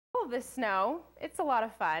this snow. It's a lot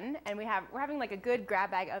of fun, and we're having like a good grab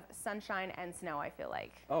bag of sunshine and snow, I feel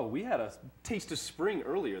like. Oh, we had a taste of spring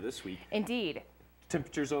earlier this week. Indeed.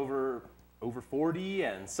 Temperatures over 40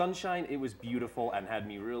 and sunshine. It was beautiful and had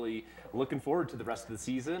me really looking forward to the rest of the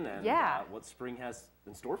season and what spring has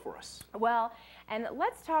in store for us. Well, and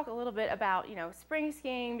let's talk a little bit about, spring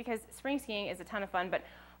skiing, because spring skiing is a ton of fun, but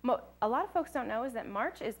a lot of folks don't know is that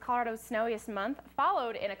March is Colorado's snowiest month,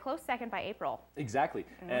 followed in a close second by April. Exactly.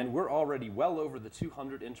 And we're already well over the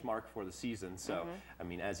 200-inch mark for the season. So, I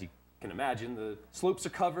mean, as you can imagine, the slopes are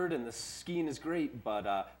covered and the skiing is great,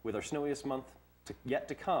 but with our snowiest month yet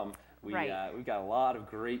to come, we've got a lot of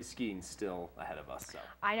great skiing still ahead of us. So.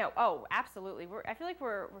 I know. Oh, absolutely. I feel like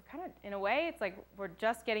we're kind of, in a way, it's like we're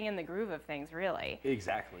just getting in the groove of things, really.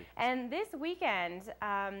 Exactly. And this weekend,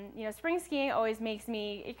 spring skiing always makes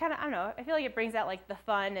me, I don't know, I feel like it brings out like the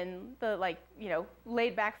fun and the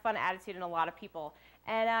laid back fun attitude in a lot of people.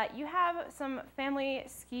 And you have some family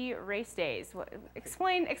ski race days.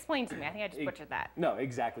 Explain to me. I think I just butchered that. No,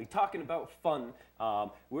 exactly. Talking about fun,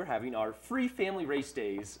 we're having our free family race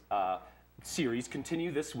days series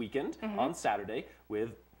continue this weekend on Saturday with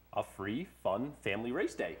a free, fun family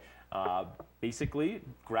race day. Basically,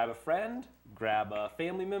 grab a friend, grab a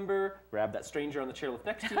family member, grab that stranger on the chairlift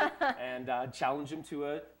next to you, and challenge them to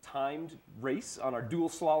a timed race on our dual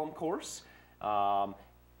slalom course.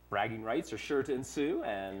 Bragging rights are sure to ensue,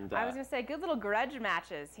 and I was going to say, good little grudge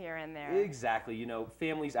matches here and there. Exactly.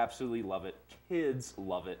 Families absolutely love it. Kids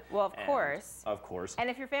love it. Well, of course. Of course. And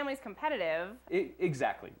if your family's competitive,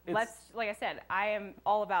 exactly. Like I said, I am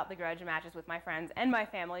all about the grudge matches with my friends and my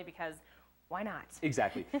family, because why not?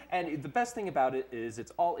 Exactly. And the best thing about it is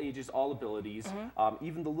it's all ages, all abilities.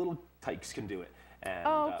 Even the little tykes can do it.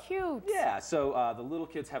 And, cute. Yeah, so the little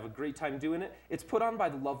kids have a great time doing it. It's put on by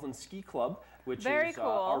the Loveland Ski Club, which is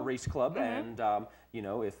our race club. And,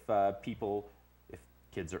 if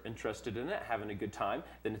kids are interested in it, having a good time,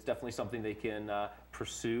 then it's definitely something they can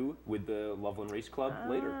pursue with the Loveland Race Club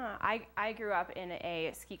later. I grew up in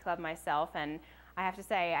a ski club myself, and I have to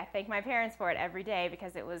say, I thank my parents for it every day,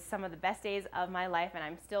 because it was some of the best days of my life, and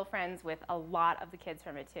I'm still friends with a lot of the kids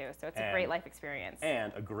from it too. So it's a great life experience.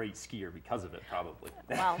 And a great skier because of it, probably.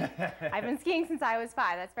 Well, I've been skiing since I was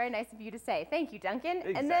 5. That's very nice of you to say. Thank you, Duncan.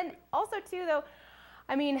 Exactly. And then also too, though,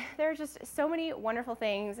 I mean, there are just so many wonderful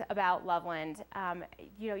things about Loveland.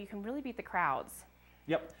 You can really beat the crowds.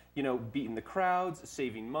 Yep. Beating the crowds,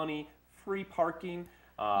 saving money, free parking.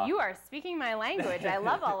 You are speaking my language. I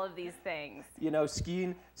love all of these things.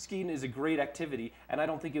 Skiing is a great activity, and I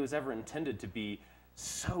don't think it was ever intended to be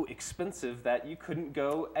so expensive that you couldn't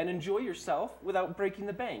go and enjoy yourself without breaking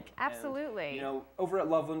the bank. Absolutely. And, over at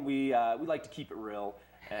Loveland, we like to keep it real,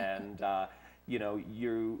 and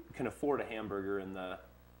you can afford a hamburger in the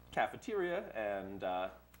cafeteria, and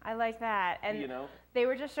I like that. And they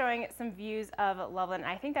were just showing some views of Loveland.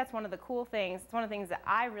 I think that's one of the cool things. It's one of the things that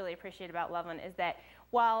I really appreciate about Loveland is that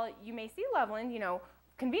while you may see Loveland,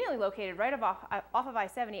 conveniently located right off of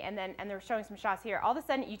I-70, and they're showing some shots here, all of a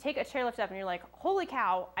sudden you take a chairlift up and you're like, holy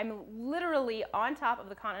cow, I'm literally on top of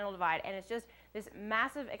the Continental Divide, and it's just this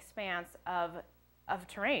massive expanse of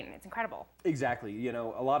terrain. It's incredible. Exactly. A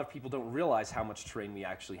lot of people don't realize how much terrain we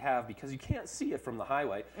actually have because you can't see it from the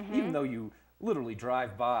highway, even though you literally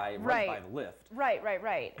drive by right by the lift. Right.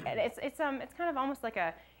 And it's kind of almost like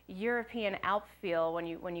a European Alp feel when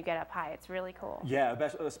you get up high. It's really cool. Yeah,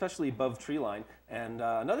 especially above tree line. And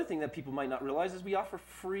another thing that people might not realize is we offer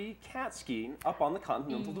free cat skiing up on the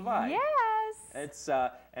Continental Divide. Yes. It's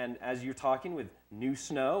and as you're talking with new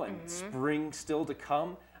snow and spring still to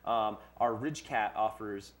come, our Ridge Cat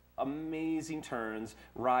offers amazing turns,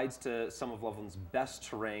 rides to some of Loveland's best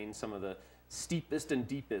terrain, some of the steepest and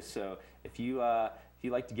deepest. So if you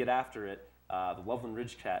like to get after it, the Loveland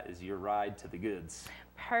Ridge Cat is your ride to the goods.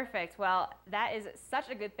 Perfect. Well, that is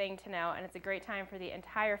such a good thing to know, and it's a great time for the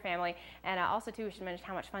entire family. And also, too, we should mention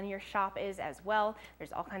how much fun your shop is as well.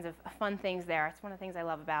 There's all kinds of fun things there. It's one of the things I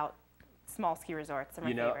love about small ski resorts. They're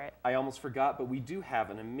my favorite. I almost forgot, but we do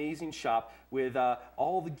have an amazing shop with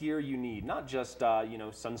all the gear you need, not just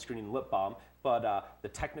sunscreen and lip balm, but the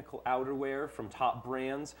technical outerwear from top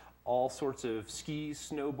brands, all sorts of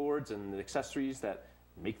skis, snowboards, and accessories that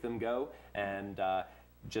make them go, and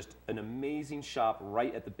just an amazing shop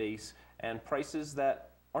right at the base, and prices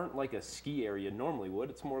that aren't like a ski area normally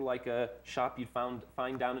would. It's more like a shop you'd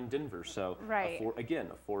find down in Denver. So again,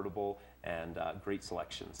 affordable and great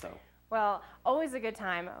selection. So. Well, always a good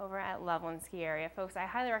time over at Loveland Ski Area. Folks, I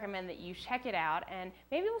highly recommend that you check it out, and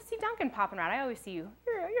maybe we'll see Duncan popping around. I always see you.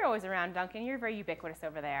 You're always around, Duncan. You're very ubiquitous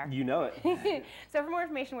over there. You know it. So for more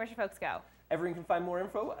information, where should folks go? Everyone can find more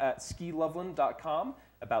info at skiloveland.com.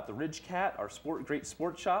 about the Ridge Cat, our great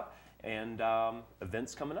sports shop, and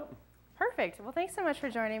events coming up. Perfect. Well, thanks so much for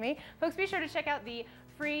joining me. Folks, be sure to check out the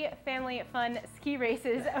free family fun ski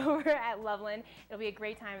races over at Loveland. It'll be a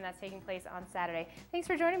great time, and that's taking place on Saturday. Thanks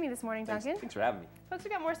for joining me this morning, Duncan. Thanks for having me. Folks,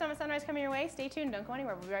 we've got more Summit Sunrise coming your way. Stay tuned. Don't go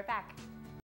anywhere. We'll be right back.